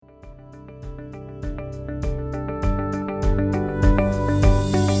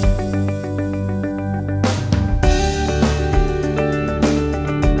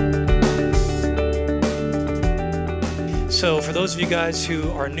So for those of you guys who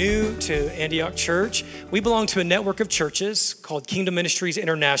are new to Antioch Church, we belong to a network of churches called Kingdom Ministries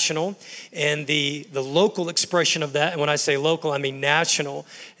International. And the local expression of that, and when I say local, I mean national,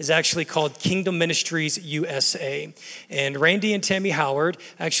 is actually called Kingdom Ministries USA. And Randy and Tammy Howard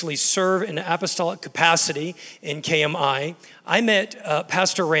actually serve in an apostolic capacity in KMI. I met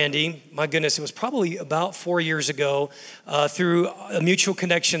Pastor Randy, my goodness, it was probably about 4 years ago, through a mutual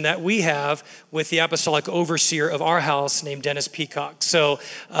connection that we have with the apostolic overseer of our house named Dennis Peacock. So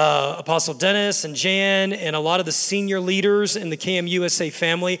Apostle Dennis and Jan and a lot of the senior leaders in the KMUSA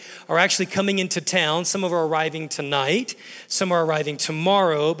family are actually coming into town. Some are arriving tonight, some are arriving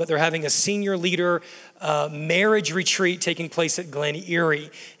tomorrow, but they're having a senior leader marriage retreat taking place at Glen Erie.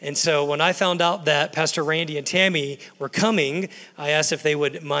 And so when I found out that Pastor Randy and Tammy were coming, I asked if they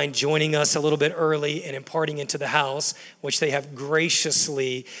would mind joining us a little bit early and imparting into the house, which they have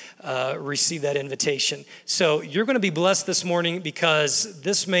graciously received that invitation. So you're going to be blessed this morning because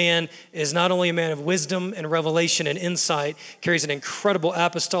this man is not only a man of wisdom and revelation and insight, carries an incredible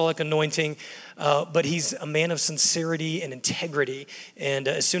apostolic anointing, but he's a man of sincerity and integrity. And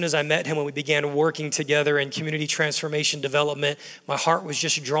as soon as I met him when we began working together in community transformation development, my heart was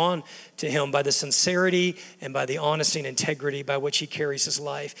just drawn to him by the sincerity and by the honesty and integrity by which he carries his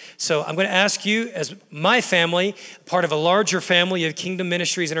life. So I'm going to ask you, as my family, part of a larger family of Kingdom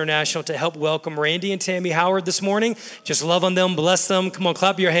Ministries International, to help welcome Randy and Tammy Howard this morning. Just love on them, bless them. Come on,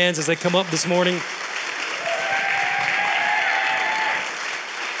 clap your hands as they come up this morning.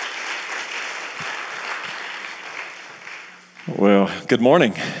 Well, good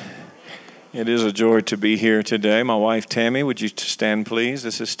morning. It is a joy to be here today. My wife, Tammy, would you stand, please?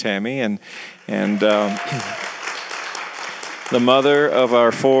 This is Tammy, and the mother of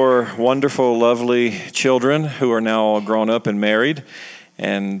our 4 wonderful, lovely children who are now all grown up and married,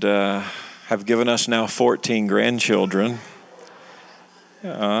 and have given us now 14 grandchildren.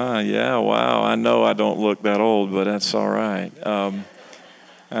 Yeah, wow. I know I don't look that old, but that's all right. I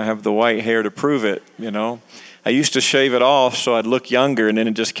have the white hair to prove it, you know. I used to shave it off so I'd look younger, and then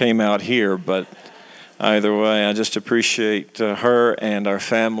it just came out here. But either way, I just appreciate her and our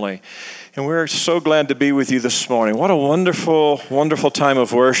family. And we're so glad to be with you this morning. What a wonderful, wonderful time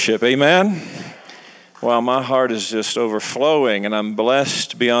of worship. Amen? Wow, my heart is just overflowing, and I'm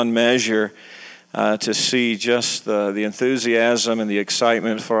blessed beyond measure to see just the enthusiasm and the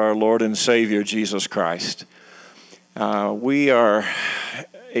excitement for our Lord and Savior, Jesus Christ. We are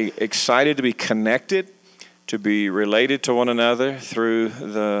excited to be connected, to be related to one another through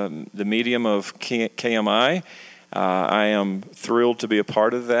the medium of KMI. I am thrilled to be a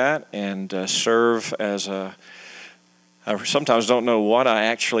part of that and serve as I sometimes don't know what I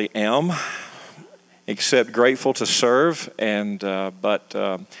actually am, except grateful to serve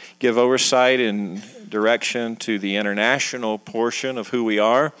but give oversight and direction to the international portion of who we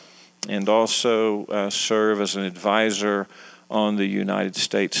are, and also serve as an advisor on the United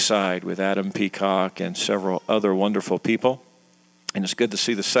States side with Adam Peacock and several other wonderful people. And it's good to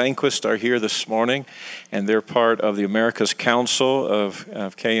see the Sanquist are here this morning, and they're part of the America's Council of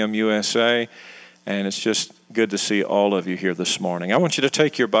KMUSA, and it's just good to see all of you here this morning. I want you to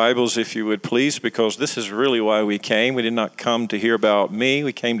take your Bibles, if you would please, because this is really why we came. We did not come to hear about me.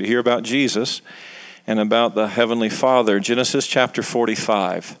 We came to hear about Jesus and about the Heavenly Father. Genesis chapter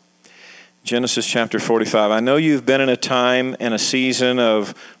 45. Genesis chapter 45. I know you've been in a time and a season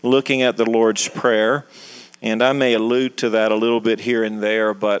of looking at the Lord's Prayer, and I may allude to that a little bit here and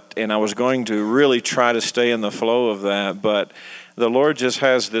there, and I was going to really try to stay in the flow of that, but the Lord just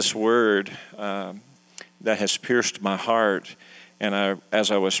has this word that has pierced my heart, and as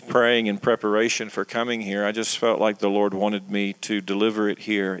I was praying in preparation for coming here, I just felt like the Lord wanted me to deliver it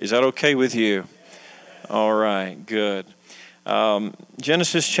here. Is that okay with you? All right, good.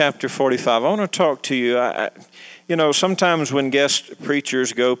 Genesis chapter 45. I want to talk to you. Sometimes when guest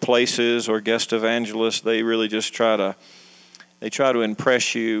preachers go places or guest evangelists, they really just try to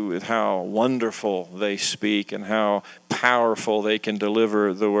impress you with how wonderful they speak and how powerful they can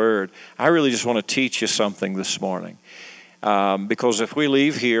deliver the word. I really just want to teach you something this morning. Because if we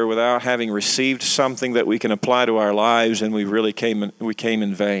leave here without having received something that we can apply to our lives, then we came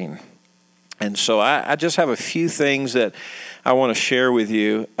in vain. And so I just have a few things that I want to share with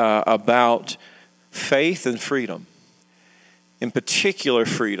you about faith and freedom, in particular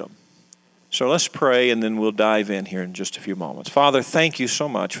freedom. So let's pray, and then we'll dive in here in just a few moments. Father, thank you so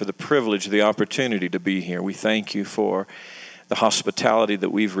much for the privilege, the opportunity to be here. We thank you for the hospitality that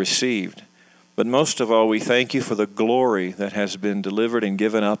we've received. But most of all, we thank you for the glory that has been delivered and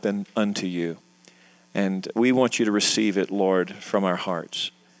given up unto you. And we want you to receive it, Lord, from our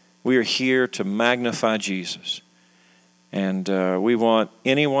hearts. We are here to magnify Jesus. And we want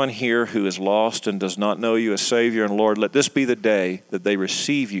anyone here who is lost and does not know you as Savior and Lord, let this be the day that they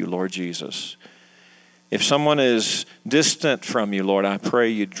receive you, Lord Jesus. If someone is distant from you, Lord, I pray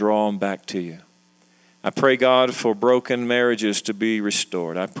you draw them back to you. I pray, God, for broken marriages to be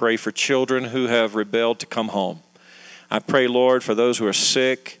restored. I pray for children who have rebelled to come home. I pray, Lord, for those who are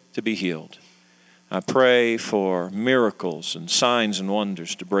sick to be healed. I pray for miracles and signs and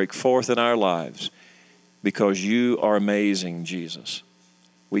wonders to break forth in our lives because you are amazing, Jesus.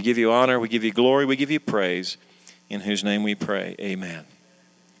 We give you honor, we give you glory, we give you praise, in whose name we pray. Amen.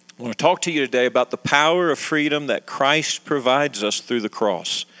 I want to talk to you today about the power of freedom that Christ provides us through the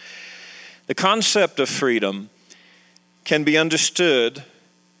cross. The concept of freedom can be understood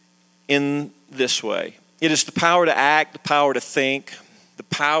in this way. It is the power to act, the power to think, the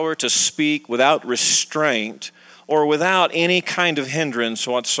power to speak without restraint or without any kind of hindrance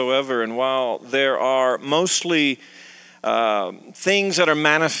whatsoever. And while there are mostly things that are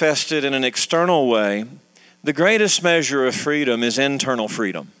manifested in an external way, the greatest measure of freedom is internal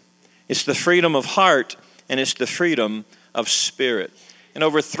freedom. It's the freedom of heart and it's the freedom of spirit. In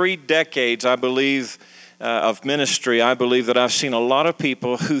over 3 decades, I believe, of ministry, I believe that I've seen a lot of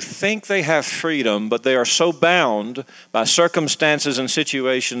people who think they have freedom, but they are so bound by circumstances and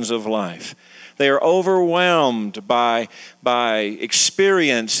situations of life. They are overwhelmed by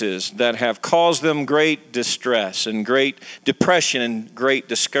experiences that have caused them great distress and great depression and great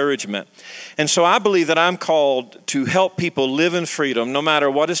discouragement. And so I believe that I'm called to help people live in freedom no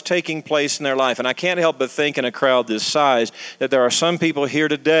matter what is taking place in their life. And I can't help but think in a crowd this size that there are some people here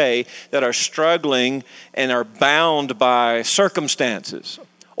today that are struggling and are bound by circumstances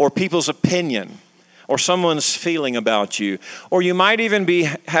or people's opinion, or someone's feeling about you. Or you might even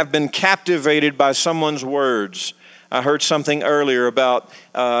have been captivated by someone's words. I heard something earlier about,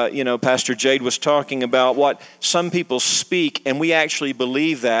 Pastor Jade was talking about what some people speak, and we actually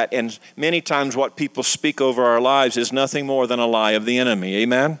believe that. And many times what people speak over our lives is nothing more than a lie of the enemy.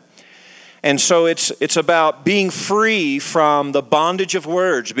 Amen? And so it's about being free from the bondage of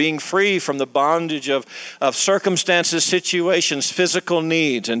words, being free from the bondage of circumstances, situations, physical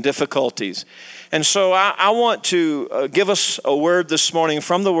needs, and difficulties. And so I want to give us a word this morning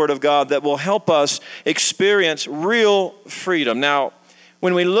from the Word of God that will help us experience real freedom. Now,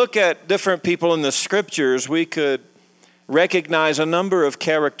 when we look at different people in the Scriptures, we could recognize a number of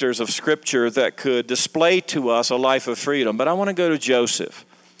characters of Scripture that could display to us a life of freedom. But I want to go to Joseph.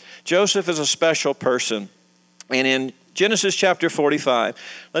 Joseph is a special person. And in Genesis chapter 45,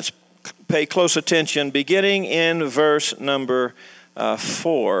 let's pay close attention, beginning in verse number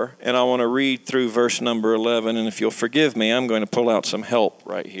 4, and I want to read through verse number 11. And if you'll forgive me, I'm going to pull out some help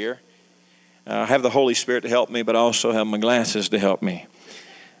right here. I have the Holy Spirit to help me, but I also have my glasses to help me.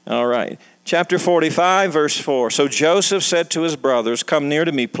 All right. Chapter 45, verse 4. So Joseph said to his brothers, "Come near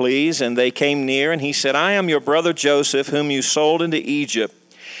to me, please." And they came near, and he said, "I am your brother Joseph, whom you sold into Egypt.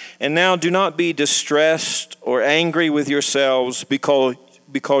 And now do not be distressed or angry with yourselves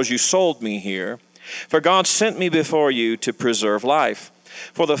because you sold me here. For God sent me before you to preserve life.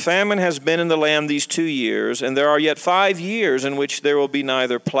 For the famine has been in the land these 2 years, and there are yet 5 years in which there will be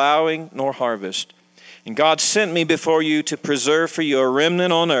neither plowing nor harvest. And God sent me before you to preserve for you a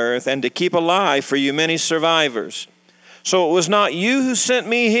remnant on earth and to keep alive for you many survivors. So it was not you who sent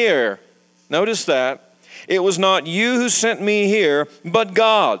me here." Notice that. "It was not you who sent me here, but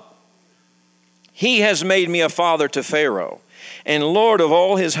God. He has made me a father to Pharaoh, and Lord of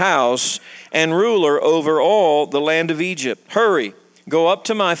all his house, and ruler over all the land of Egypt. Hurry, go up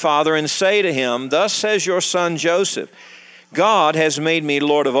to my father and say to him, 'Thus says your son Joseph, God has made me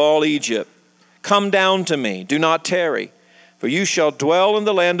Lord of all Egypt. Come down to me, do not tarry. For you shall dwell in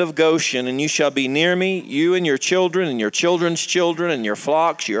the land of Goshen, and you shall be near me, you and your children, and your children's children, and your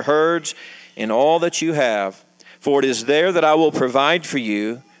flocks, your herds, and all that you have. For it is there that I will provide for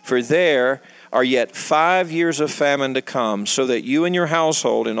you, for there are yet 5 years of famine to come, so that you and your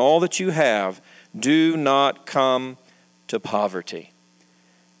household and all that you have do not come to poverty.'"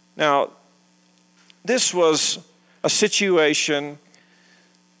 Now, this was a situation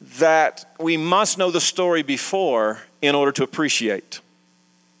that we must know the story before in order to appreciate.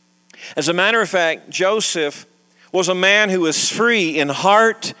 As a matter of fact, Joseph was a man who was free in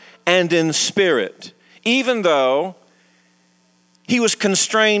heart and in spirit, even though he was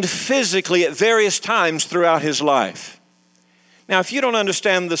constrained physically at various times throughout his life. Now, if you don't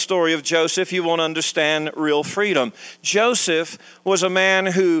understand the story of Joseph, you won't understand real freedom. Joseph was a man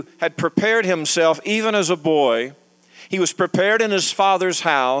who had prepared himself even as a boy. He was prepared in his father's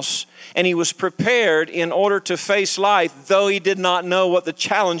house, and he was prepared in order to face life, though he did not know what the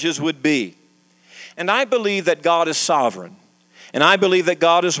challenges would be. And I believe that God is sovereign. And I believe that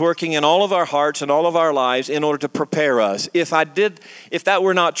God is working in all of our hearts and all of our lives in order to prepare us. If that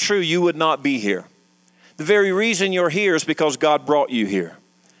were not true, you would not be here. The very reason you're here is because God brought you here.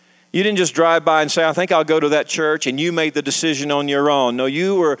 You didn't just drive by and say, I think I'll go to that church, and you made the decision on your own. No,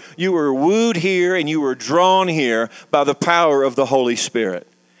 you were wooed here and you were drawn here by the power of the Holy Spirit.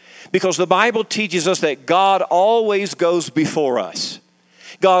 Because the Bible teaches us that God always goes before us.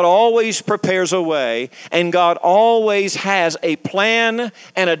 God always prepares a way, and God always has a plan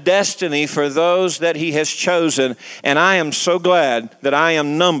and a destiny for those that He has chosen. And I am so glad that I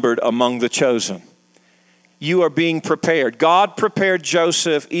am numbered among the chosen. You are being prepared. God prepared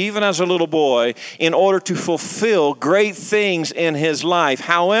Joseph, even as a little boy, in order to fulfill great things in his life.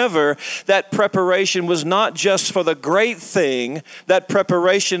 However, that preparation was not just for the great thing, that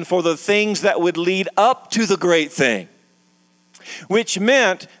preparation for the things that would lead up to the great thing. Which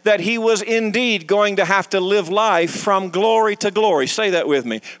meant that he was indeed going to have to live life from glory to glory. Say that with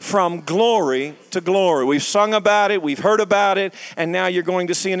me. From glory to glory. We've sung about it, we've heard about it, and now you're going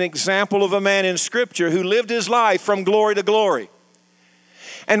to see an example of a man in Scripture who lived his life from glory to glory.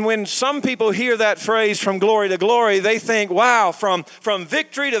 And when some people hear that phrase, from glory to glory, they think, wow, from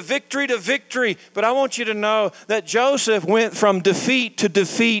victory to victory to victory. But I want you to know that Joseph went from defeat to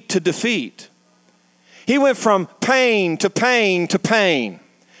defeat to defeat. He went from pain to pain to pain.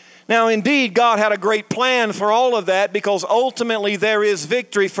 Now, indeed, God had a great plan for all of that, because ultimately there is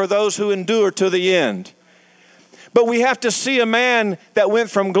victory for those who endure to the end. But we have to see a man that went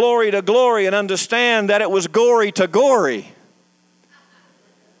from glory to glory and understand that it was gory to gory.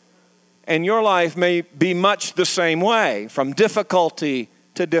 And your life may be much the same way, from difficulty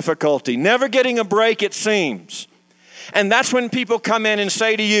to difficulty. Never getting a break, it seems. And that's when people come in and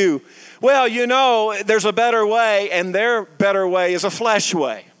say to you, well, you know, there's a better way, and their better way is a flesh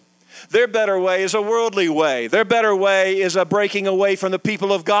way. Their better way is a worldly way. Their better way is a breaking away from the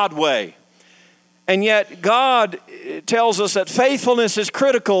people of God way. And yet God tells us that faithfulness is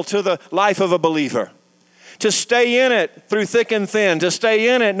critical to the life of a believer. To stay in it through thick and thin, to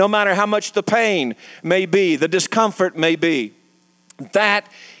stay in it no matter how much the pain may be, the discomfort may be. That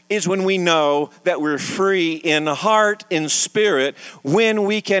is when we know that we're free in heart, in spirit, when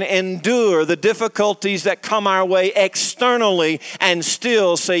we can endure the difficulties that come our way externally and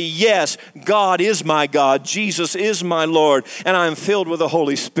still say, yes, God is my God, Jesus is my Lord, and I'm filled with the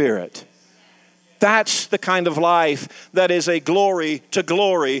Holy Spirit. That's the kind of life that is a glory to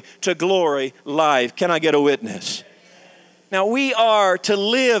glory to glory life. Can I get a witness? Now, we are to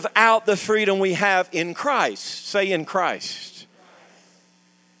live out the freedom we have in Christ. Say, in Christ.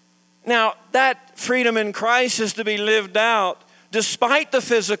 Now, that freedom in Christ is to be lived out despite the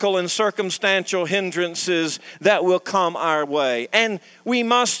physical and circumstantial hindrances that will come our way. And we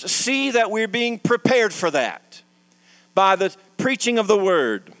must see that we're being prepared for that by the preaching of the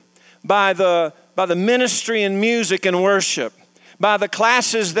Word, by the ministry and music and worship, by the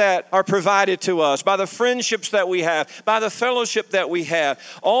classes that are provided to us, by the friendships that we have, by the fellowship that we have,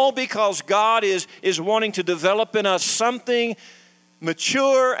 all because God is wanting to develop in us something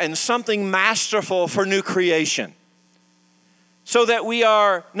mature and something masterful for new creation. So that we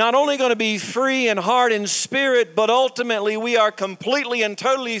are not only going to be free in heart and spirit, but ultimately we are completely and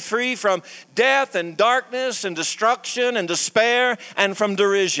totally free from death and darkness and destruction and despair and from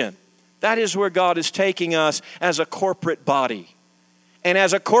derision. That is where God is taking us as a corporate body. And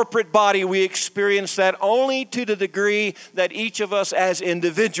as a corporate body, we experience that only to the degree that each of us as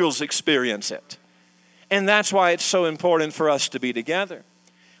individuals experience it. And that's why it's so important for us to be together.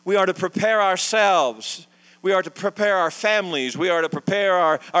 We are to prepare ourselves. We are to prepare our families. We are to prepare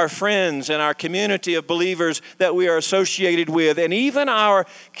our friends and our community of believers that we are associated with. And even our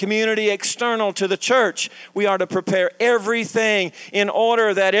community external to the church. We are to prepare everything in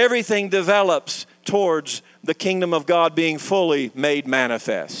order that everything develops towards the kingdom of God being fully made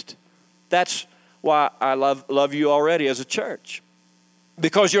manifest. That's why I love you already as a church.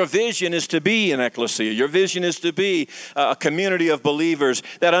 Because your vision is to be an ecclesia. Your vision is to be a community of believers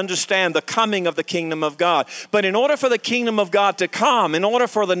that understand the coming of the kingdom of God. But in order for the kingdom of God to come, in order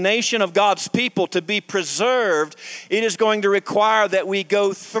for the nation of God's people to be preserved, it is going to require that we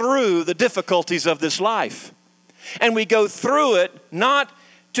go through the difficulties of this life. And we go through it not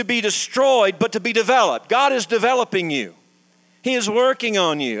to be destroyed, but to be developed. God is developing you. He is working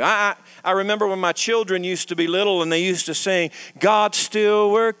on you. I remember when my children used to be little and they used to sing, God's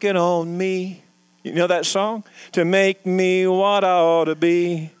still working on me. You know that song? To make me what I ought to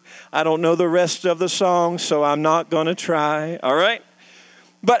be. I don't know the rest of the song, so I'm not going to try. All right?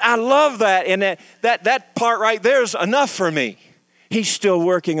 But I love that, and that part right there is enough for me. He's still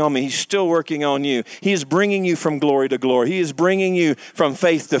working on me. He's still working on you. He is bringing you from glory to glory. He is bringing you from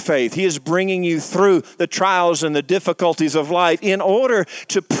faith to faith. He is bringing you through the trials and the difficulties of life in order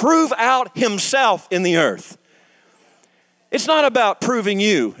to prove out himself in the earth. It's not about proving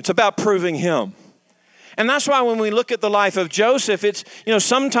you. It's about proving him. And that's why when we look at the life of Joseph, it's,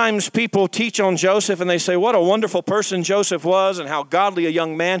 sometimes people teach on Joseph and they say what a wonderful person Joseph was and how godly a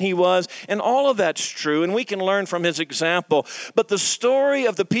young man he was. And all of that's true, and we can learn from his example. But the story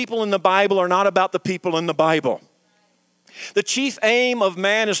of the people in the Bible are not about the people in the Bible. The chief aim of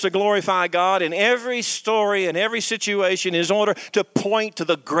man is to glorify God in every story and every situation in order to point to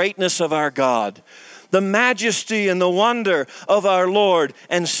the greatness of our God, the majesty and the wonder of our Lord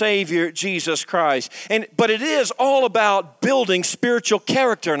and Savior, Jesus Christ. But it is all about building spiritual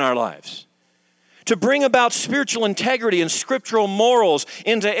character in our lives, to bring about spiritual integrity and scriptural morals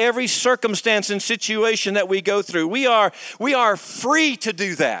into every circumstance and situation that we go through. We are free to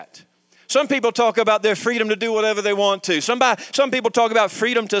do that. Some people talk about their freedom to do whatever they want to. Some people talk about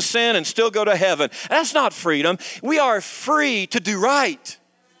freedom to sin and still go to heaven. That's not freedom. We are free to do right.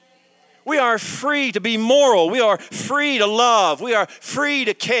 We are free to be moral. We are free to love. We are free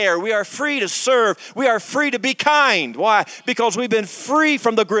to care. We are free to serve. We are free to be kind. Why? Because we've been free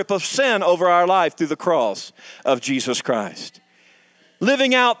from the grip of sin over our life through the cross of Jesus Christ.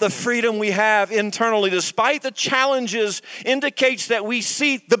 Living out the freedom we have internally despite the challenges indicates that we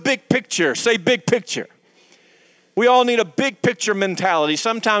see the big picture. Say big picture. We all need a big picture mentality.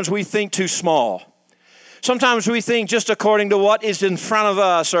 Sometimes we think too small. Sometimes we think just according to what is in front of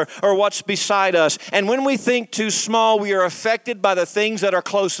us or what's beside us. And when we think too small, we are affected by the things that are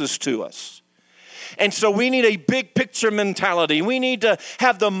closest to us. And so we need a big picture mentality. We need to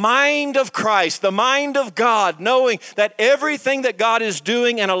have the mind of Christ, the mind of God, knowing that everything that God is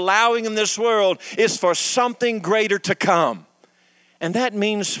doing and allowing in this world is for something greater to come. And that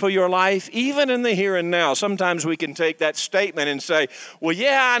means for your life, even in the here and now. Sometimes we can take that statement and say, well,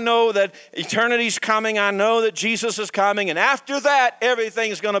 yeah, I know that eternity's coming. I know that Jesus is coming. And after that,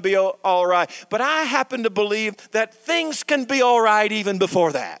 everything's going to be all right. But I happen to believe that things can be all right even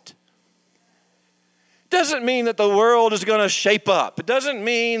before that. Doesn't mean that the world is going to shape up. It doesn't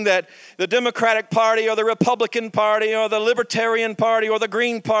mean that the Democratic Party or the Republican Party or the Libertarian Party or the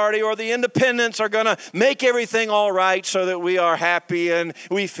Green Party or the Independents are going to make everything all right so that we are happy and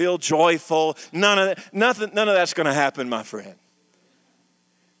we feel joyful. None of that's going to happen, my friend.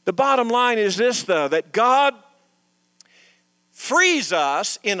 The bottom line is this, though, that God frees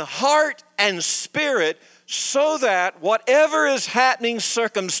us in heart and spirit so that whatever is happening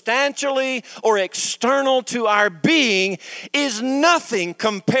circumstantially or external to our being is nothing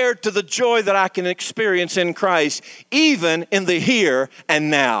compared to the joy that I can experience in Christ, even in the here and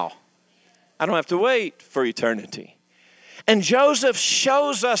now. I don't have to wait for eternity. And Joseph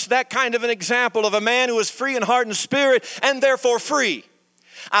shows us that kind of an example of a man who is free in heart and spirit and therefore free.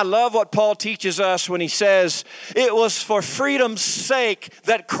 I love what Paul teaches us when he says, it was for freedom's sake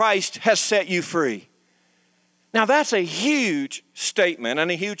that Christ has set you free. Now, that's a huge statement and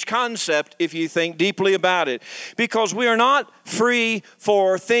a huge concept if you think deeply about it, because we are not free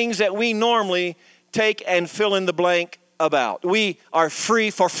for things that we normally take and fill in the blank about. We are free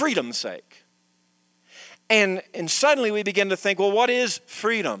for freedom's sake. And suddenly we begin to think, well, what is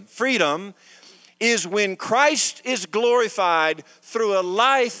freedom? Freedom is when Christ is glorified through a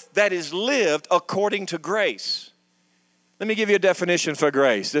life that is lived according to grace. Let me give you a definition for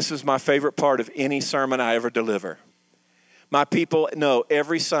grace. This is my favorite part of any sermon I ever deliver. My people know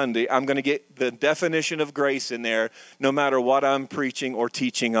every Sunday I'm going to get the definition of grace in there no matter what I'm preaching or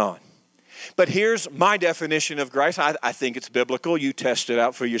teaching on. But here's my definition of grace. I think it's biblical. You test it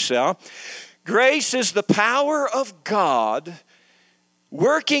out for yourself. Grace is the power of God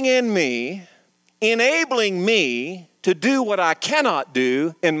working in me, enabling me to do what I cannot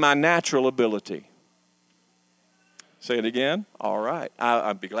do in my natural ability. Say it again. All right.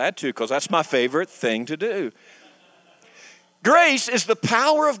 I'd be glad to, because that's my favorite thing to do. Grace is the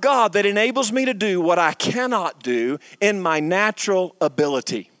power of God that enables me to do what I cannot do in my natural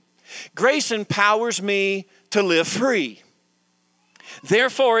ability. Grace empowers me to live free.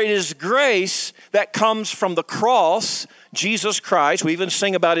 Therefore, it is grace that comes from the cross, Jesus Christ. We even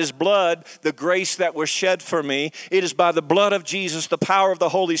sing about His blood, the grace that was shed for me. It is by the blood of Jesus, the power of the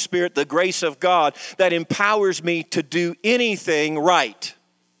Holy Spirit, the grace of God that empowers me to do anything right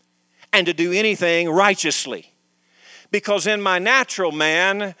and to do anything righteously. Because in my natural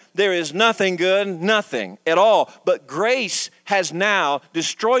man, there is nothing good, nothing at all. But grace has now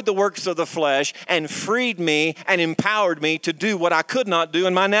destroyed the works of the flesh and freed me and empowered me to do what I could not do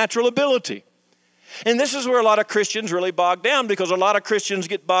in my natural ability. And this is where a lot of Christians really bog down, because a lot of Christians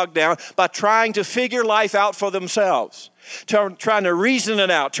get bogged down by trying to figure life out for themselves, trying to reason it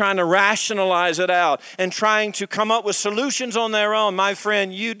out, trying to rationalize it out, and trying to come up with solutions on their own. My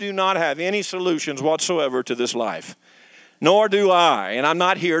friend, you do not have any solutions whatsoever to this life. Nor do I, and I'm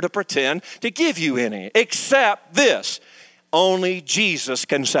not here to pretend to give you any, except this: only Jesus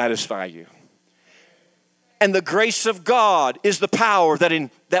can satisfy you. And the grace of God is the power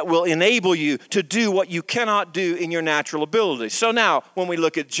that will enable you to do what you cannot do in your natural ability. So now, when we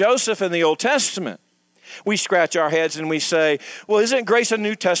look at Joseph in the Old Testament, we scratch our heads and we say, well, isn't grace a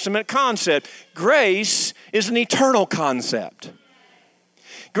New Testament concept? Grace is an eternal concept.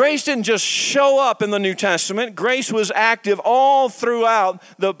 Grace didn't just show up in the New Testament. Grace was active all throughout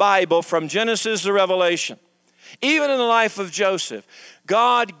the Bible, from Genesis to Revelation. Even in the life of Joseph,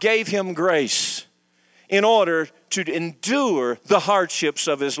 God gave him grace in order to endure the hardships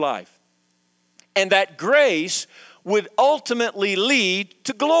of his life. And that grace would ultimately lead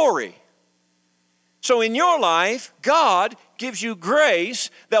to glory. So in your life, God gives you grace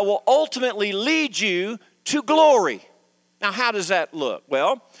that will ultimately lead you to glory. Now, how does that look?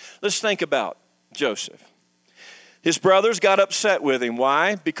 Well, let's think about Joseph. His brothers got upset with him.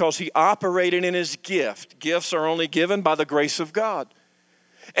 Why? Because he operated in his gift. Gifts are only given by the grace of God.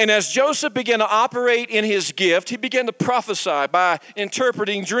 And as Joseph began to operate in his gift, he began to prophesy by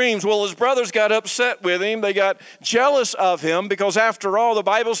interpreting dreams. Well, his brothers got upset with him. They got jealous of him because, after all, the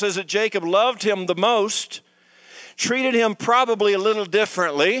Bible says that Jacob loved him the most, treated him probably a little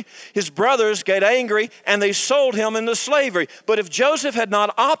differently. His brothers got angry and they sold him into slavery. But if Joseph had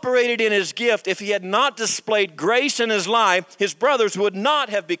not operated in his gift, if he had not displayed grace in his life, his brothers would not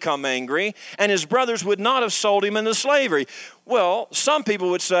have become angry and his brothers would not have sold him into slavery. Well, some people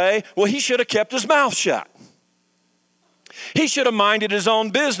would say, well, he should have kept his mouth shut. He should have minded his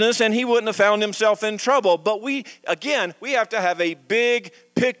own business and he wouldn't have found himself in trouble. But we have to have a big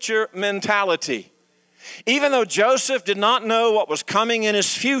picture mentality. Even though Joseph did not know what was coming in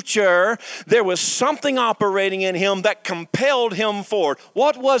his future, there was something operating in him that compelled him forward.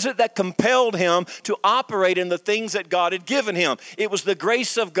 What was it that compelled him to operate in the things that God had given him? It was the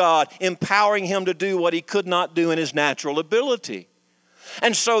grace of God empowering him to do what he could not do in his natural ability.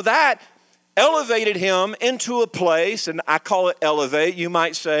 And so that elevated him into a place, and I call it elevate. You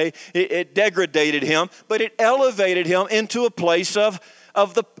might say it degraded him, but it elevated him into a place of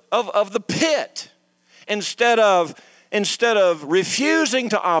the pit. Instead of refusing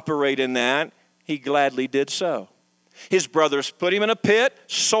to operate in that, he gladly did so. His brothers put him in a pit,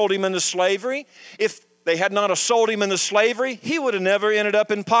 sold him into slavery. If they had not sold him into slavery, he would have never ended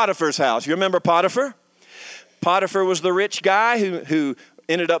up in Potiphar's house. You remember Potiphar? Potiphar was the rich guy who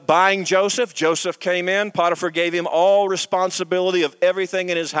ended up buying Joseph. Joseph came in. Potiphar gave him all responsibility of everything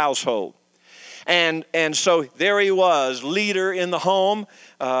in his household. And so there he was, leader in the home,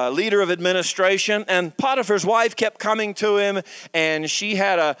 leader of administration. And Potiphar's wife kept coming to him, and she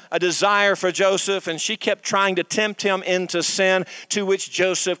had a desire for Joseph, and she kept trying to tempt him into sin, to which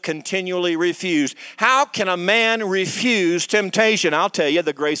Joseph continually refused. How can a man refuse temptation? I'll tell you,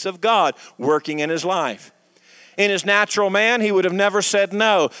 the grace of God working in his life. In his natural man, he would have never said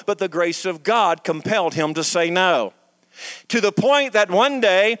no, but the grace of God compelled him to say no. To the point that one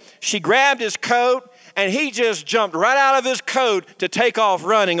day she grabbed his coat and he just jumped right out of his coat to take off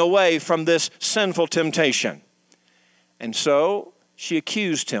running away from this sinful temptation. And so she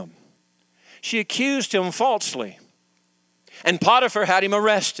accused him. She accused him falsely. And Potiphar had him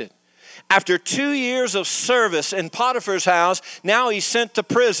arrested. After 2 years of service in Potiphar's house, now he's sent to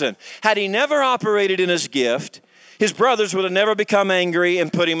prison. Had he never operated in his gift, his brothers would have never become angry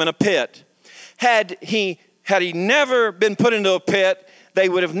and put him in a pit. Had he never been put into a pit, they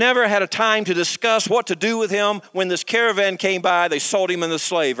would have never had a time to discuss what to do with him. When this caravan came by, they sold him into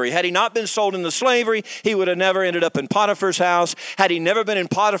slavery. Had he not been sold into slavery, he would have never ended up in Potiphar's house. Had he never been in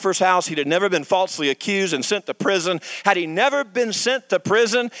Potiphar's house, he'd have never been falsely accused and sent to prison. Had he never been sent to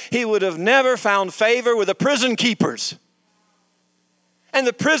prison, he would have never found favor with the prison keepers. And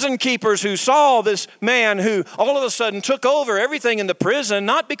the prison keepers who saw this man who all of a sudden took over everything in the prison,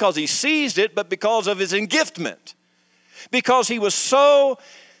 not because he seized it, but because of his engiftment. Because he was so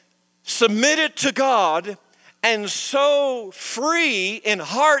submitted to God and so free in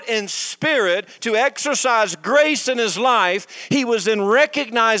heart and spirit to exercise grace in his life, he was then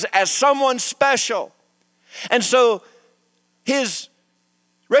recognized as someone special. And so his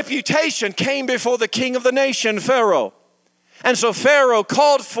reputation came before the king of the nation, Pharaoh. And so Pharaoh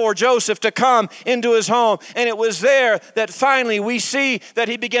called for Joseph to come into his home. And it was there that finally we see that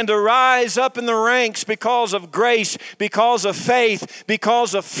he began to rise up in the ranks because of grace, because of faith,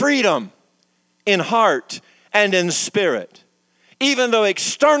 because of freedom. in heart and in spirit. Even though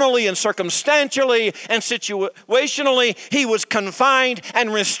externally and circumstantially and situationally he was confined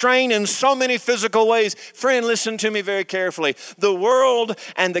and restrained in so many physical ways. Friend, listen to me very carefully. The world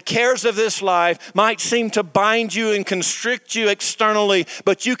and the cares of this life might seem to bind you and constrict you externally,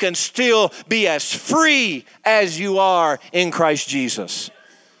 but you can still be as free as you are in Christ Jesus.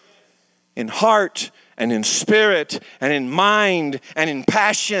 In heart and in spirit and in mind and in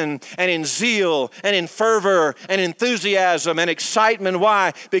passion and in zeal and in fervor and enthusiasm and excitement.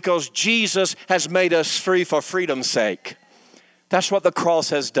 Why? Because Jesus has made us free for freedom's sake. That's what the cross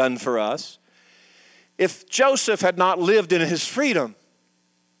has done for us. If Joseph had not lived in his freedom,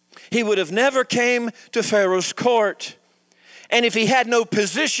 he would have never came to Pharaoh's court. And if he had no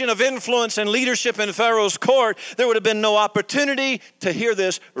position of influence and leadership in Pharaoh's court, there would have been no opportunity to, hear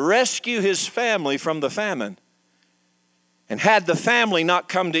this, rescue his family from the famine. And had the family not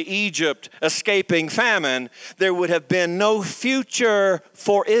come to Egypt escaping famine, there would have been no future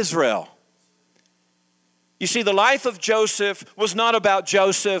for Israel. You see, the life of Joseph was not about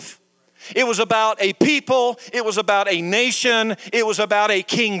Joseph. It was about a people. It was about a nation. It was about a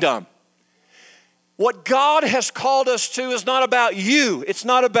kingdom. What God has called us to is not about you. It's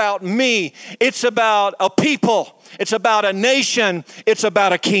not about me. It's about a people. It's about a nation. It's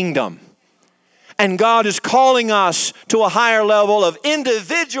about a kingdom. And God is calling us to a higher level of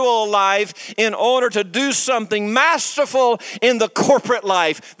individual life in order to do something masterful in the corporate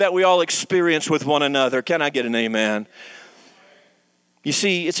life that we all experience with one another. Can I get an amen? You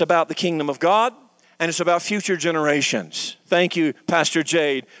see, it's about the kingdom of God. And it's about future generations. Thank you, Pastor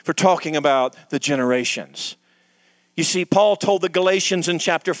Jade, for talking about the generations. You see, Paul told the Galatians in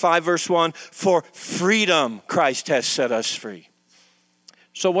chapter 5, verse 1, for freedom Christ has set us free.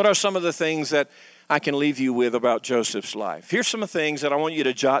 So what are some of the things that I can leave you with about Joseph's life? Here's some of the things that I want you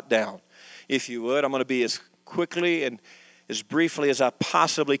to jot down, if you would. I'm going to be as quickly and as briefly as I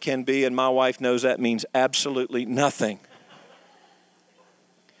possibly can be, and my wife knows that means absolutely nothing.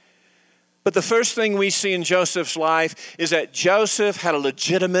 But the first thing we see in Joseph's life is that Joseph had a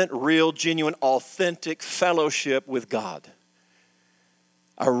legitimate, real, genuine, authentic fellowship with God.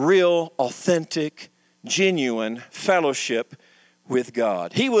 A real, authentic, genuine fellowship with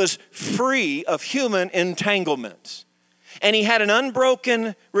God. He was free of human entanglements. And he had an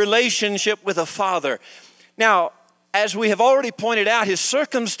unbroken relationship with a father. Now, as we have already pointed out, his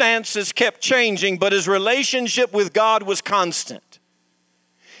circumstances kept changing, but his relationship with God was constant.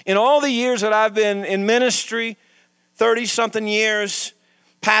 In all the years that I've been in ministry, 30-something years,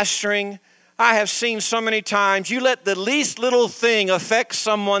 pastoring, I have seen so many times, you let the least little thing affect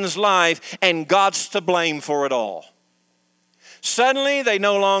someone's life and God's to blame for it all. Suddenly, they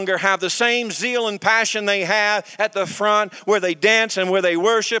no longer have the same zeal and passion they had at the front where they dance and where they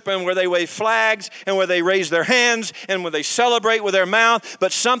worship and where they wave flags and where they raise their hands and where they celebrate with their mouth.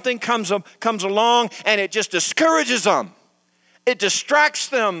 But something comes along and it just discourages them. It distracts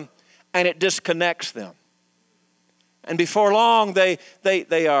them and it disconnects them. And before long, they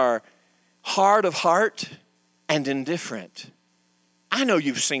are hard of heart and indifferent. I know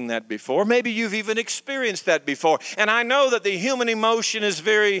you've seen that before. Maybe you've even experienced that before. And I know that the human emotion is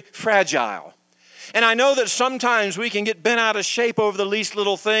very fragile. And I know that sometimes we can get bent out of shape over the least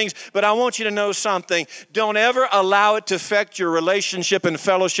little things, but I want you to know something. Don't ever allow it to affect your relationship and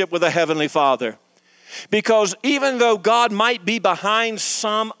fellowship with the Heavenly Father. Because even though God might be behind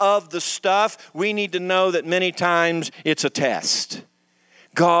some of the stuff, we need to know that many times it's a test.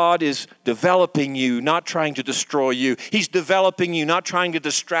 God is developing you, not trying to destroy you. He's developing you, not trying to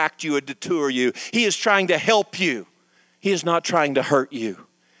distract you or detour you. He is trying to help you. He is not trying to hurt you.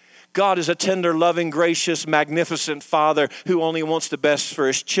 God is a tender, loving, gracious, magnificent Father who only wants the best for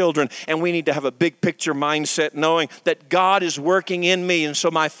His children. And we need to have a big picture mindset knowing that God is working in me. And so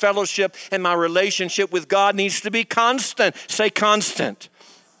my fellowship and my relationship with God needs to be constant. Say constant.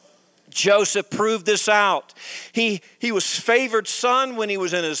 Joseph proved this out. He was favored son when he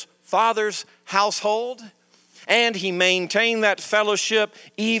was in his father's household. And he maintained that fellowship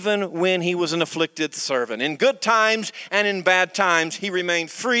even when he was an afflicted servant. In good times and in bad times, he remained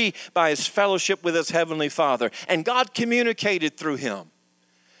free by his fellowship with his heavenly Father. And God communicated through him.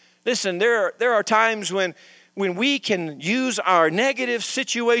 Listen, there are times when we can use our negative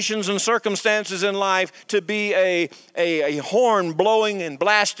situations and circumstances in life to be a horn blowing and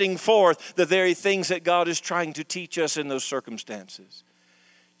blasting forth the very things that God is trying to teach us in those circumstances.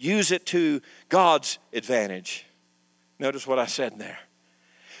 Use it to God's advantage. Notice what I said there.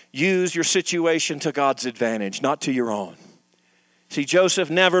 Use your situation to God's advantage, not to your own. See, Joseph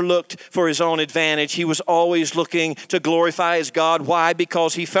never looked for his own advantage. He was always looking to glorify his God. Why?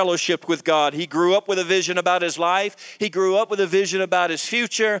 Because he fellowshiped with God. He grew up with a vision about his life. He grew up with a vision about his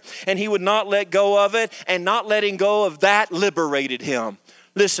future, and he would not let go of it, and not letting go of that liberated him.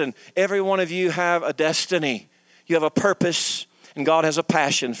 Listen, every one of you have a destiny. You have a purpose, and God has a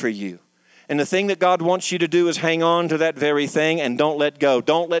passion for you. And the thing that God wants you to do is hang on to that very thing and don't let go.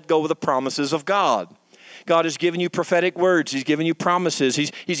 Don't let go of the promises of God. God has given you prophetic words. He's given you promises.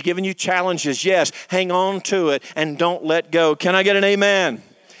 He's given you challenges. Yes, hang on to it and don't let go. Can I get an amen?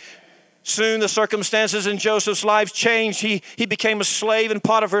 Soon the circumstances in Joseph's life changed. He became a slave in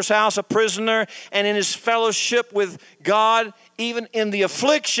Potiphar's house, a prisoner, and in his fellowship with God, even in the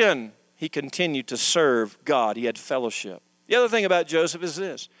affliction, he continued to serve God. He had fellowship. The other thing about Joseph is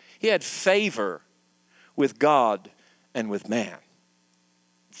this. He had favor with God and with man.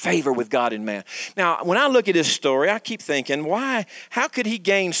 Favor with God and man. Now, when I look at his story, I keep thinking, why? How could he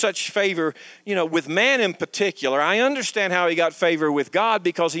gain such favor, with man in particular? I understand how he got favor with God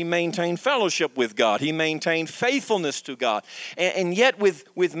because he maintained fellowship with God. He maintained faithfulness to God. And yet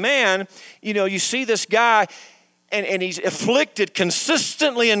with man, you see this guy, and he's afflicted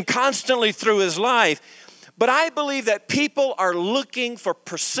consistently and constantly through his life. But I believe that people are looking for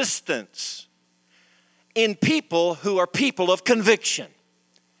persistence in people who are people of conviction.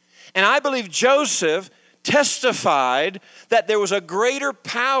 And I believe Joseph testified that there was a greater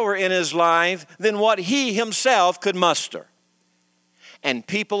power in his life than what he himself could muster. And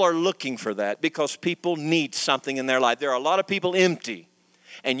people are looking for that because people need something in their life. There are a lot of people empty,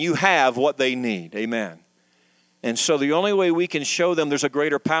 and you have what they need. Amen. And so the only way we can show them there's a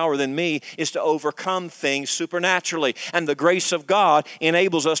greater power than me is to overcome things supernaturally. And the grace of God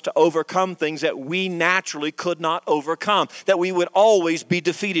enables us to overcome things that we naturally could not overcome, that we would always be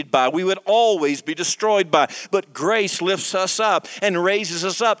defeated by, we would always be destroyed by. But grace lifts us up and raises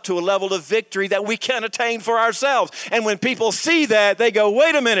us up to a level of victory that we can't attain for ourselves. And when people see that, they go,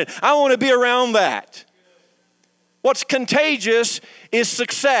 wait a minute, I want to be around that. What's contagious is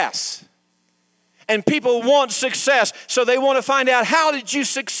success. And people want success, so they want to find out, how did you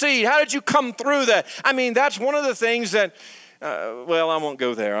succeed? How did you come through that? I mean, that's one of the things that, I won't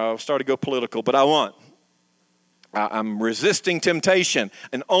go there. I'll start to go political, but I won't. I'm resisting temptation,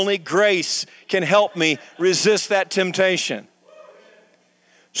 and only grace can help me resist that temptation.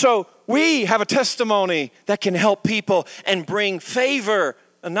 So we have a testimony that can help people and bring favor,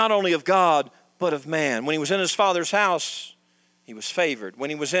 not only of God, but of man. When he was in his father's house, he was favored. When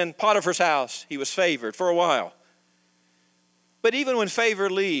he was in Potiphar's house, he was favored for a while. But even when favor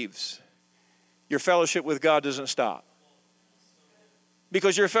leaves, your fellowship with God doesn't stop.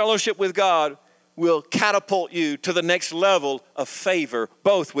 Because your fellowship with God will catapult you to the next level of favor,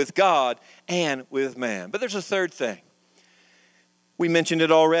 both with God and with man. But there's a third thing. We mentioned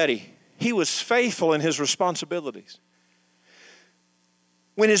it already. He was faithful in his responsibilities.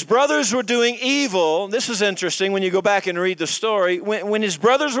 When his brothers were doing evil, this is interesting when you go back and read the story. When his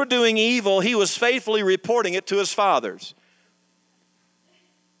brothers were doing evil, he was faithfully reporting it to his fathers.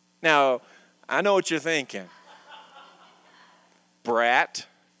 Now, I know what you're thinking. Brat,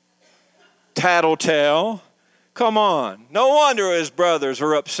 tattletale, come on. No wonder his brothers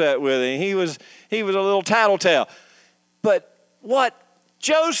were upset with him. He was a little tattletale. But what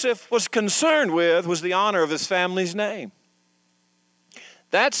Joseph was concerned with was the honor of his family's name.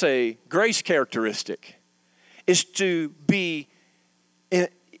 That's a grace characteristic, is to be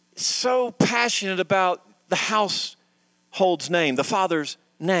so passionate about the household's name, the father's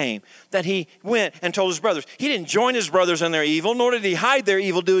name, that he went and told his brothers. He didn't join his brothers in their evil, nor did he hide their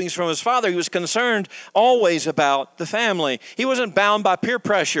evil doings from his father. He was concerned always about the family. He wasn't bound by peer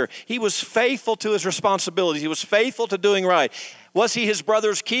pressure. He was faithful to his responsibilities. He was faithful to doing right. Was he his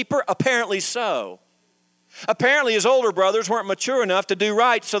brother's keeper? Apparently so. Apparently his older brothers weren't mature enough to do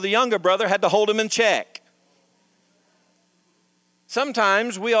right, so the younger brother had to hold him in check.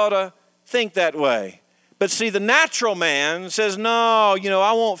 Sometimes we ought to think that way. But see, the natural man says, no,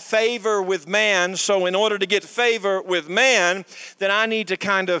 I want favor with man, so in order to get favor with man, then I need to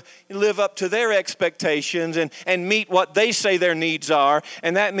kind of live up to their expectations and meet what they say their needs are,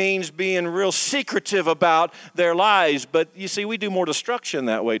 and that means being real secretive about their lives. But you see, we do more destruction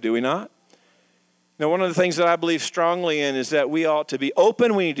that way, do we not? Now, one of the things that I believe strongly in is that we ought to be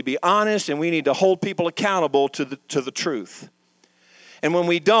open, we need to be honest, and we need to hold people accountable to the truth. And when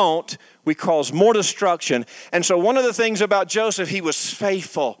we don't, we cause more destruction. And so one of the things about Joseph, he was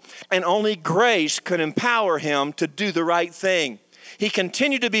faithful, and only grace could empower him to do the right thing. He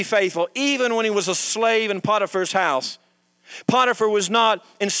continued to be faithful even when he was a slave in Potiphar's house. Potiphar was not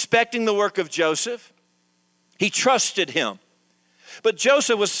inspecting the work of Joseph. He trusted him. But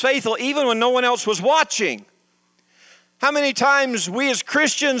Joseph was faithful even when no one else was watching. How many times we as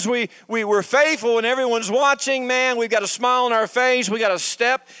Christians, we were faithful when everyone's watching? Man, we've got a smile on our face. We got a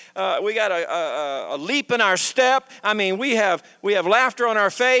step. We got a leap in our step. I mean, we have laughter on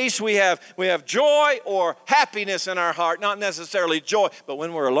our face. We have joy or happiness in our heart. Not necessarily joy, but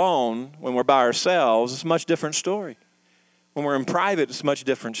when we're alone, when we're by ourselves, it's a much different story. When we're in private, it's a much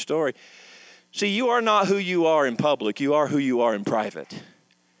different story. See, you are not who you are in public. You are who you are in private.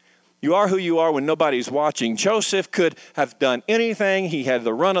 You are who you are when nobody's watching. Joseph could have done anything. He had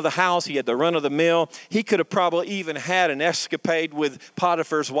the run of the house. He had the run of the mill. He could have probably even had an escapade with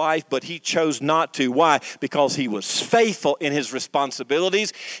Potiphar's wife, but he chose not to. Why? Because he was faithful in his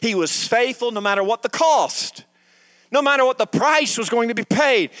responsibilities. He was faithful no matter what the cost, no matter what the price was going to be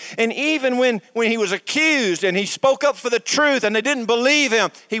paid. And even when he was accused and he spoke up for the truth and they didn't believe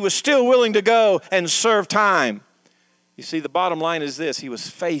him, he was still willing to go and serve time. You see, the bottom line is this: he was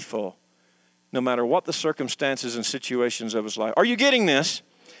faithful no matter what the circumstances and situations of his life. Are you getting this?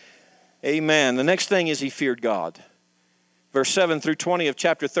 Amen. The next thing is he feared God. Verse 7 through 20 of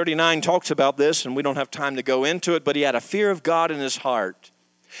chapter 39 talks about this, and we don't have time to go into it, but he had a fear of God in his heart.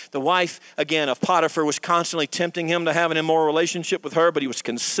 The wife, again, of Potiphar was constantly tempting him to have an immoral relationship with her, but he was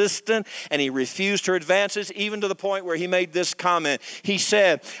consistent and he refused her advances, even to the point where he made this comment. He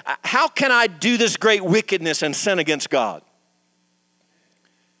said, "How can I do this great wickedness and sin against God?"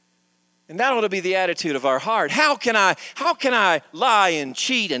 And that ought to be the attitude of our heart. How can I lie and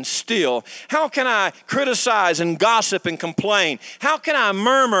cheat and steal? How can I criticize and gossip and complain? How can I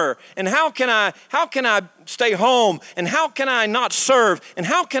murmur? And how can I stay home? And how can I not serve? And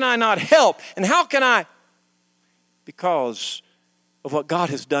how can I not help? And how can I? Because of what God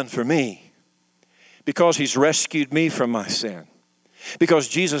has done for me. Because he's rescued me from my sin. Because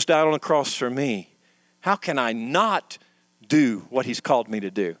Jesus died on the cross for me. How can I not do what he's called me to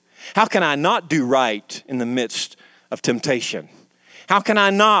do? How can I not do right in the midst of temptation? How can I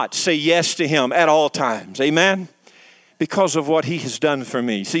not say yes to him at all times? Amen? Because of what he has done for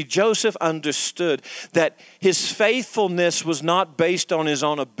me. See, Joseph understood that his faithfulness was not based on his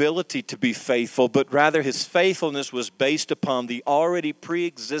own ability to be faithful, but rather his faithfulness was based upon the already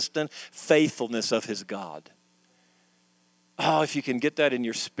pre-existent faithfulness of his God. Oh, if you can get that in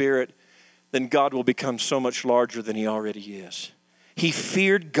your spirit, then God will become so much larger than he already is. He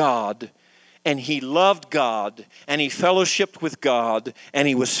feared God, and he loved God, and he fellowshiped with God, and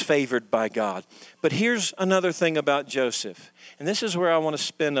he was favored by God. But here's another thing about Joseph, and this is where I want to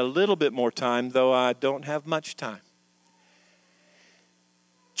spend a little bit more time, though I don't have much time.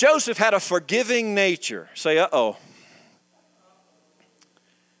 Joseph had a forgiving nature. Say, uh-oh.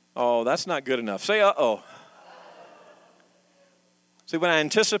 Oh, that's not good enough. Say, uh-oh. See, when I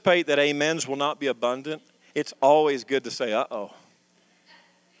anticipate that amens will not be abundant, it's always good to say, uh-oh.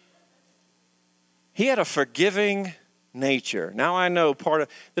 He had a forgiving nature. Now I know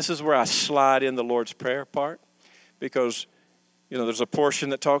this is where I slide in the Lord's Prayer part, because, there's a portion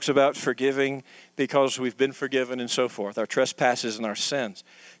that talks about forgiving because we've been forgiven and so forth, our trespasses and our sins.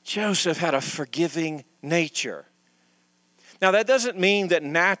 Joseph had a forgiving nature. Now, that doesn't mean that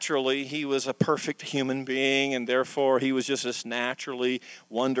naturally he was a perfect human being and therefore he was just this naturally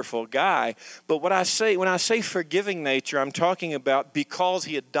wonderful guy. But when I say forgiving nature, I'm talking about because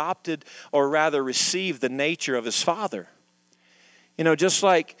he adopted, or rather received, the nature of his father. Just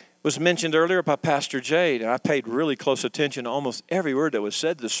like was mentioned earlier by Pastor Jade, and I paid really close attention to almost every word that was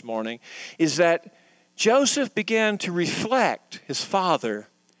said this morning, is that Joseph began to reflect his father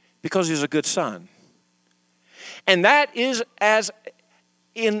because he was a good son. And that is as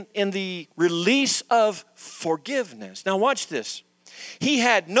in the release of forgiveness. Now watch this. He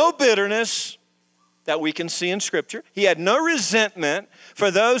had no bitterness that we can see in Scripture. He had no resentment for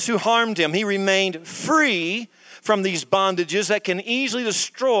those who harmed him. He remained free from these bondages that can easily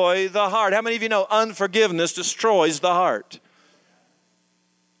destroy the heart. How many of you know unforgiveness destroys the heart?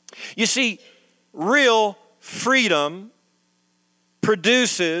 You see, real freedom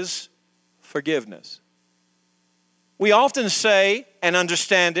produces forgiveness. We often say and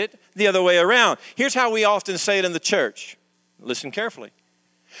understand it the other way around. Here's how we often say it in the church. Listen carefully.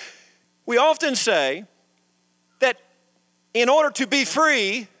 We often say that in order to be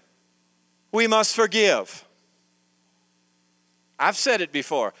free, we must forgive. I've said it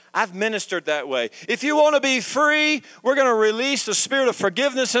before. I've ministered that way. If you want to be free, we're going to release the spirit of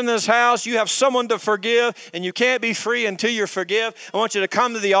forgiveness in this house. You have someone to forgive, and you can't be free until you forgive. I want you to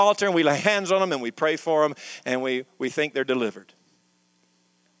come to the altar, and we lay hands on them, and we pray for them, and we think they're delivered.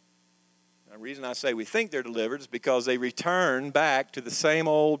 The reason I say we think they're delivered is because they return back to the same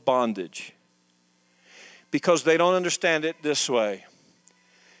old bondage. because they don't understand it this way.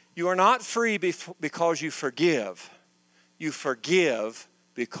 You are not free because you forgive. You forgive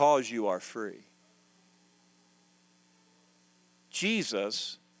because you are free.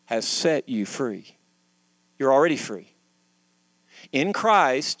 Jesus has set you free. You're already free. In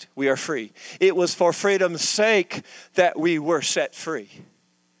Christ, we are free. It was for freedom's sake that we were set free.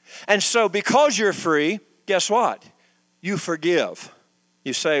 And so because you're free, guess what? You forgive.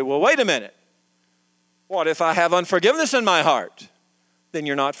 You say, well, wait a minute. What if I have unforgiveness in my heart? Then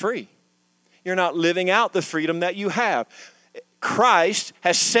you're not free. You're not living out the freedom that you have. Christ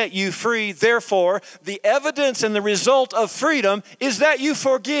has set you free. Therefore, the evidence and the result of freedom is that you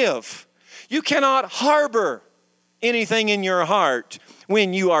forgive. You cannot harbor anything in your heart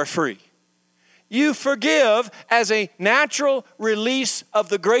when you are free. You forgive as a natural release of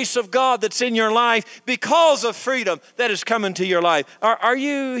the grace of God that's in your life because of freedom that has come into your life. Are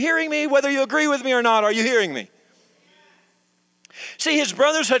you hearing me? Whether you agree with me or not, are you hearing me? See, his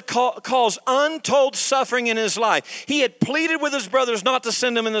brothers had caused untold suffering in his life. He had pleaded with his brothers not to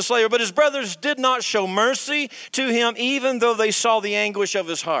send him in the slavery, but his brothers did not show mercy to him, even though they saw the anguish of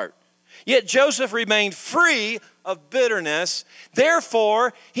his heart. Yet Joseph remained free of bitterness.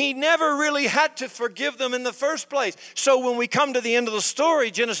 Therefore, he never really had to forgive them in the first place. So when we come to the end of the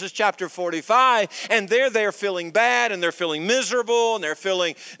story, Genesis chapter 45, and they're feeling bad and they're feeling miserable and they're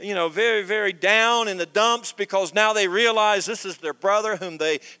feeling, very, very down in the dumps because now they realize this is their brother whom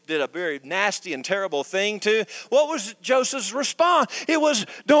they did a very nasty and terrible thing to. What was Joseph's response? It was,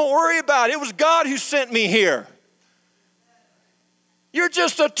 don't worry about it. It was God who sent me here. You're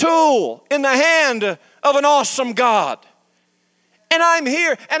just a tool in the hand of an awesome God. And I'm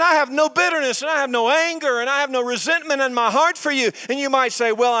here, and I have no bitterness, and I have no anger, and I have no resentment in my heart for you. And you might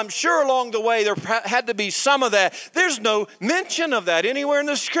say, well, I'm sure along the way there had to be some of that. There's no mention of that anywhere in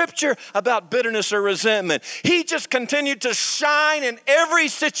the Scripture about bitterness or resentment. He just continued to shine in every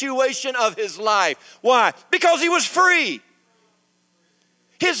situation of his life. Why? Because he was free.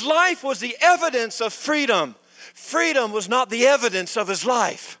 His life was the evidence of freedom. Freedom was not the evidence of his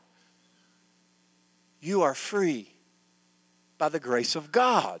life. You are free by the grace of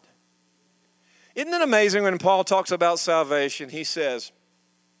God. Isn't it amazing when Paul talks about salvation? He says,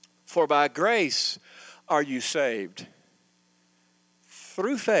 for by grace are you saved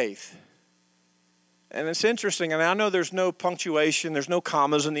through faith. And it's interesting, and I know there's no punctuation, there's no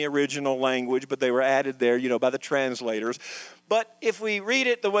commas in the original language, but they were added there, by the translators. But if we read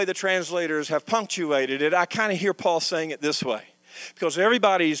it the way the translators have punctuated it, I kind of hear Paul saying it this way. Because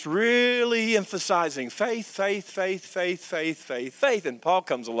everybody's really emphasizing faith, faith, faith, faith, faith, faith, faith. And Paul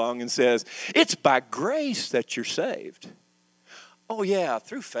comes along and says, it's by grace that you're saved. Oh yeah,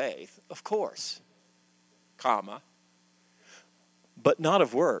 through faith, of course, comma, but not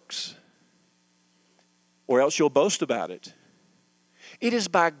of works, or else you'll boast about it. It is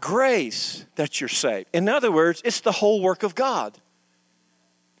by grace that you're saved. In other words, it's the whole work of God.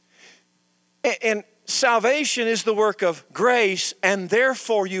 And salvation is the work of grace, and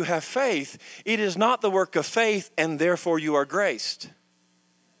therefore you have faith. It is not the work of faith, and therefore you are graced.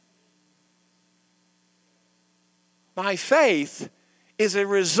 My faith is a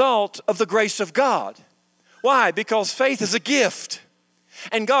result of the grace of God. Why? Because faith is a gift.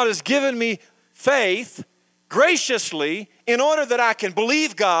 And God has given me faith graciously in order that I can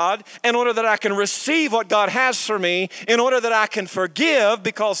believe God, in order that I can receive what God has for me, in order that I can forgive,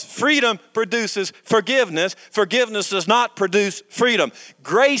 because freedom produces forgiveness. Forgiveness does not produce freedom.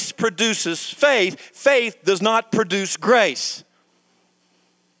 Grace produces faith. Faith does not produce grace.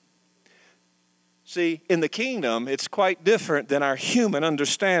 See, in the kingdom, it's quite different than our human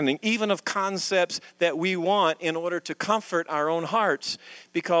understanding, even of concepts that we want in order to comfort our own hearts.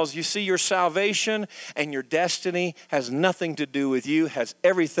 Because you see, your salvation and your destiny has nothing to do with you, has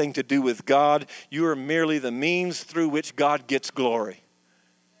everything to do with God. You are merely the means through which God gets glory.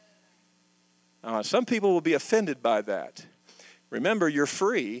 Some people will be offended by that. Remember, you're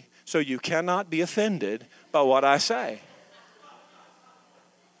free, so you cannot be offended by what I say.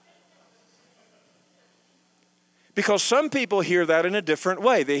 Because some people hear that in a different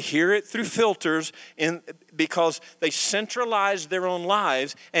way. They hear it through filters because they centralize their own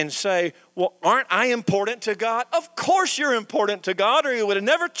lives and say, well, aren't I important to God? Of course you're important to God, or He would have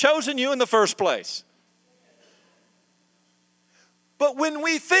never chosen you in the first place. But when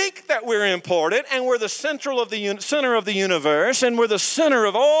we think that we're important and we're the center of the universe and we're the center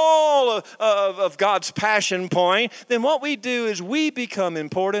of all of God's passion point, then what we do is we become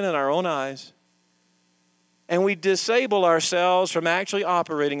important in our own eyes. And we disable ourselves from actually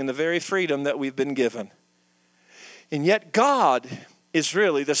operating in the very freedom that we've been given. And yet God is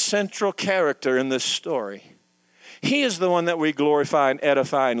really the central character in this story. He is the one that we glorify and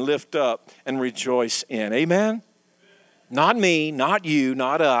edify and lift up and rejoice in. Amen? Not me, not you,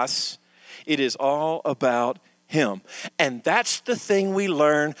 not us. It is all about Him. And that's the thing we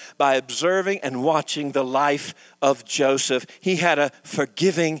learn by observing and watching the life of Joseph. He had a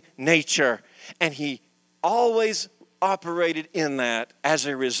forgiving nature, and he always operated in that as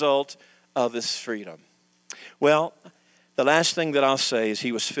a result of his freedom. Well, the last thing that I'll say is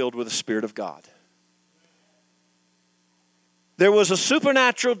he was filled with the Spirit of God. There was a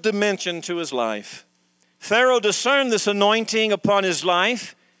supernatural dimension to his life. Pharaoh discerned this anointing upon his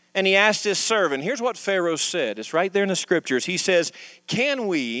life, and he asked his servant. Here's what Pharaoh said. It's right there in the scriptures. He says, Can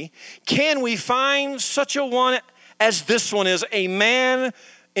we find such a one as this one is, a man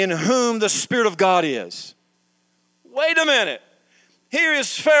in whom the Spirit of God is? Wait a minute. Here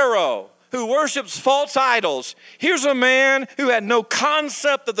is Pharaoh, who worships false idols. Here's a man who had no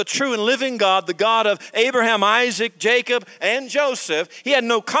concept of the true and living God, the God of Abraham, Isaac, Jacob, and Joseph. He had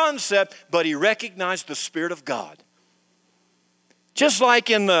no concept, but he recognized the Spirit of God. Just like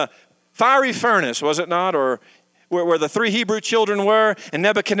in the fiery furnace, was it not? Or where the three Hebrew children were, and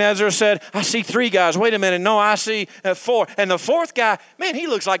Nebuchadnezzar said, I see three guys. Wait a minute. No, I see four. And the fourth guy, man, he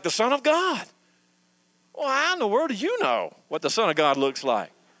looks like the Son of God. Well, how in the world do you know what the Son of God looks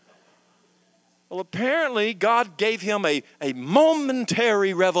like? Well, apparently, God gave him a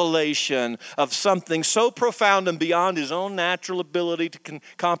momentary revelation of something so profound and beyond his own natural ability to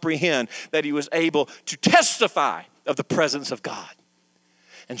comprehend that he was able to testify of the presence of God.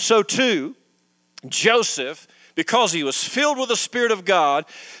 And so, too, Joseph, because he was filled with the Spirit of God,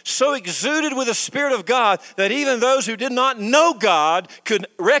 so exuded with the Spirit of God that even those who did not know God could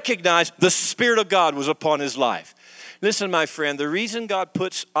recognize the Spirit of God was upon his life. Listen, my friend, the reason God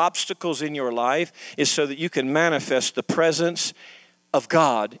puts obstacles in your life is so that you can manifest the presence of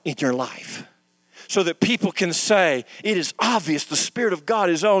God in your life. So that people can say, it is obvious the Spirit of God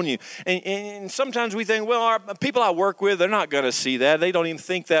is on you. And sometimes we think, well, people I work with, they're not going to see that. They don't even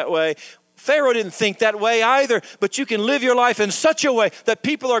think that way. Pharaoh didn't think that way either. But you can live your life in such a way that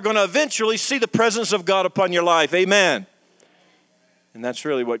people are going to eventually see the presence of God upon your life. Amen. And that's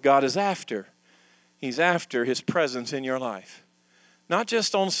really what God is after. He's after His presence in your life. Not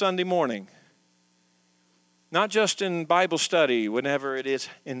just on Sunday morning. Not just in Bible study, whenever it is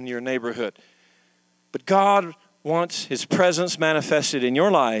in your neighborhood. But God wants His presence manifested in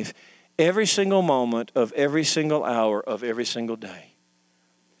your life every single moment of every single hour of every single day.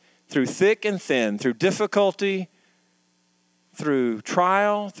 Through thick and thin, through difficulty, through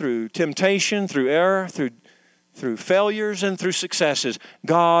trial, through temptation, through error, through failures and through successes,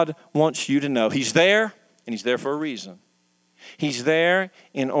 God wants you to know He's there, and He's there for a reason. He's there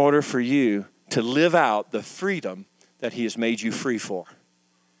in order for you to live out the freedom that He has made you free for.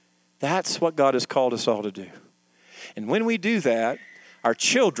 That's what God has called us all to do. And when we do that, our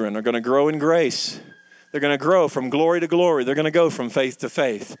children are going to grow in grace. They're going to grow from glory to glory. They're going to go from faith to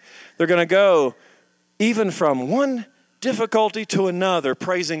faith. They're going to go even from one difficulty to another,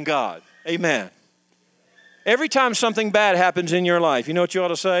 praising God. Amen. Every time something bad happens in your life, you know what you ought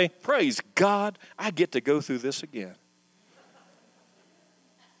to say? Praise God, I get to go through this again.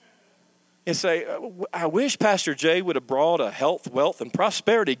 And say, I wish Pastor Jay would have brought a health, wealth, and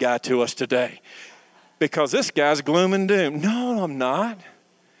prosperity guy to us today. Because this guy's gloom and doom. No, I'm not.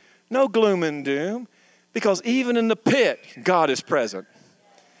 No gloom and doom. Because even in the pit, God is present.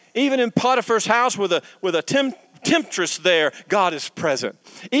 Even in Potiphar's house with a temptress there, God is present.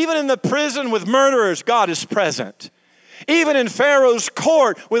 Even in the prison with murderers, God is present. Even in Pharaoh's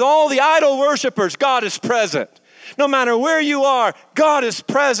court with all the idol worshipers, God is present. No matter where you are, God is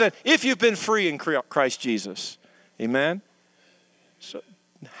present if you've been free in Christ Jesus. Amen? So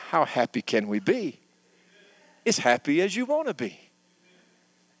how happy can we be? As happy as you want to be.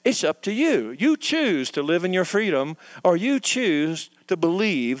 It's up to you. You choose to live in your freedom, or you choose to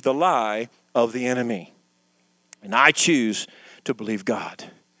believe the lie of the enemy. And I choose to believe God.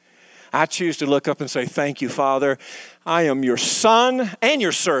 I choose to look up and say, thank you, Father. I am your son and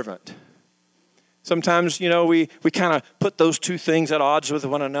your servant. Sometimes, we kind of put those two things at odds with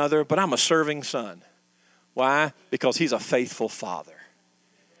one another, but I'm a serving son. Why? Because He's a faithful Father.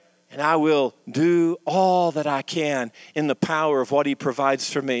 And I will do all that I can in the power of what He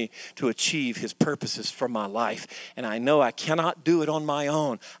provides for me to achieve His purposes for my life. And I know I cannot do it on my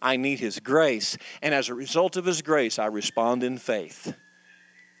own. I need His grace. And as a result of His grace, I respond in faith.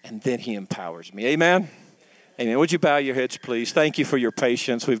 And then He empowers me. Amen? Amen. Would you bow your heads, please? Thank you for your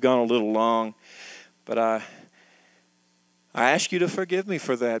patience. We've gone a little long. But I ask you to forgive me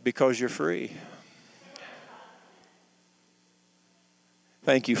for that because you're free.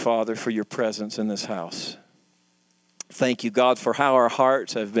 Thank you, Father, for your presence in this house. Thank you, God, for how our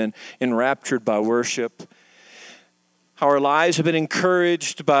hearts have been enraptured by worship, how our lives have been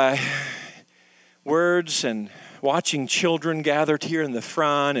encouraged by words and watching children gathered here in the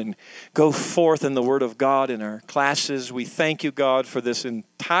front and go forth in the Word of God in our classes. We thank you, God, for this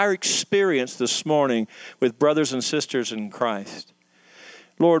entire experience this morning with brothers and sisters in Christ.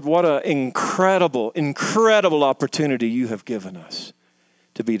 Lord, what an incredible, incredible opportunity you have given us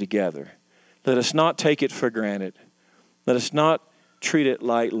to be together. Let us not take it for granted. Let us not treat it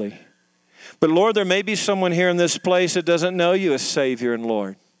lightly. But Lord, there may be someone here in this place that doesn't know you as Savior and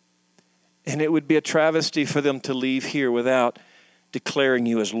Lord. And it would be a travesty for them to leave here without declaring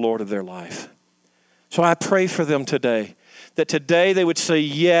you as Lord of their life. So I pray for them today, that today they would say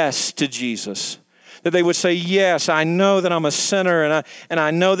yes to Jesus. That they would say, yes, I know that I'm a sinner and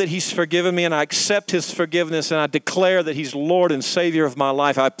I know that He's forgiven me and I accept His forgiveness and I declare that He's Lord and Savior of my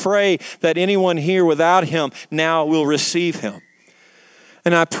life. I pray that anyone here without Him now will receive Him.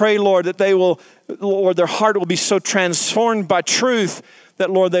 And I pray, Lord, that they will, Lord, their heart will be so transformed by truth that,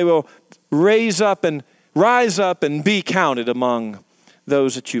 Lord, they will rise up and be counted among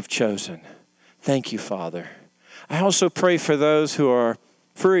those that you've chosen. Thank you, Father. I also pray for those who are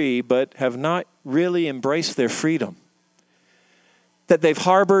free but have not really embraced their freedom. That they've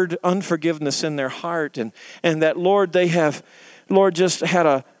harbored unforgiveness in their heart and that, Lord, they have, Lord, just had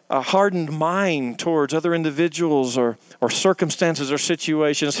a hardened mind towards other individuals or circumstances or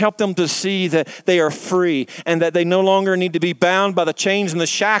situations. Help them to see that they are free and that they no longer need to be bound by the chains and the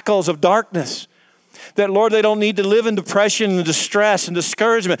shackles of darkness. That, Lord, they don't need to live in depression and distress and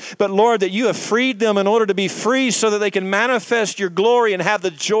discouragement. But, Lord, that you have freed them in order to be free so that they can manifest your glory and have the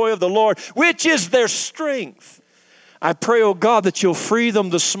joy of the Lord, which is their strength. I pray, oh God, that you'll free them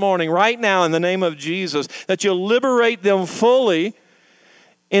this morning, right now, in the name of Jesus, that you'll liberate them fully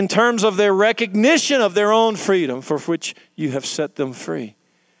in terms of their recognition of their own freedom for which you have set them free.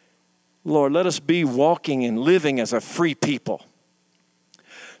 Lord, let us be walking and living as a free people.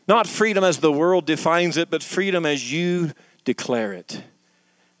 Not freedom as the world defines it, but freedom as you declare it.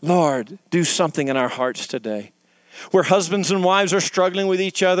 Lord, do something in our hearts today. Where husbands and wives are struggling with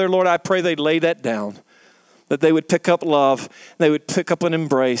each other, Lord, I pray they'd lay that down. That they would pick up love, they would pick up an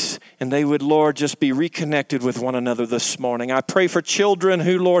embrace, and they would, Lord, just be reconnected with one another this morning. I pray for children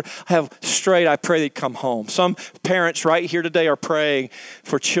who, Lord, have strayed. I pray they'd come home. Some parents right here today are praying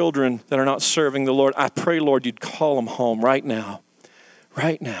for children that are not serving the Lord. I pray, Lord, you'd call them home right now.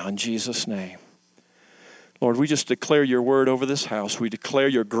 Right now, in Jesus' name. Lord, we just declare your word over this house. We declare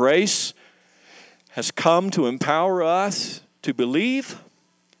your grace has come to empower us to believe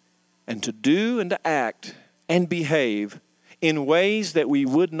and to do and to act and behave in ways that we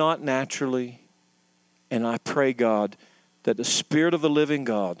would not naturally. And I pray, God, that the Spirit of the living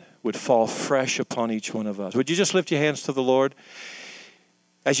God would fall fresh upon each one of us. Would you just lift your hands to the Lord?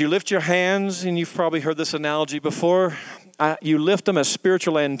 As you lift your hands, and you've probably heard this analogy before, you lift them as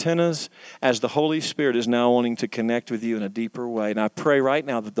spiritual antennas as the Holy Spirit is now wanting to connect with you in a deeper way. And I pray right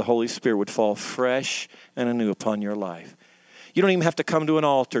now that the Holy Spirit would fall fresh and anew upon your life. You don't even have to come to an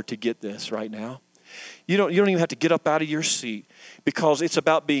altar to get this right now. You don't even have to get up out of your seat because it's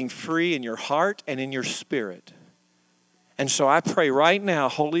about being free in your heart and in your spirit. And so I pray right now,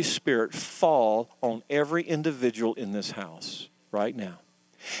 Holy Spirit, fall on every individual in this house right now.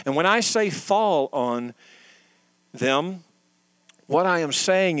 And when I say fall on them, what I am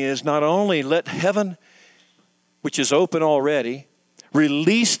saying is not only let heaven, which is open already,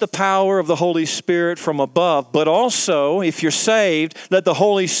 release the power of the Holy Spirit from above, but also, if you're saved, let the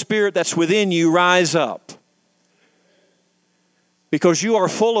Holy Spirit that's within you rise up. Because you are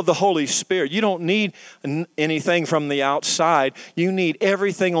full of the Holy Spirit. You don't need anything from the outside. You need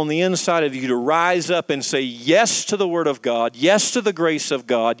everything on the inside of you to rise up and say yes to the Word of God, yes to the grace of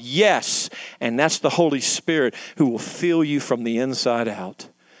God, yes. And that's the Holy Spirit who will fill you from the inside out.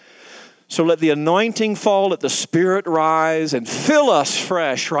 So let the anointing fall, let the Spirit rise and fill us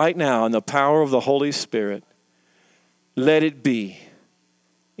fresh right now in the power of the Holy Spirit. Let it be.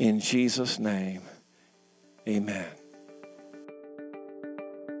 In Jesus' name, amen.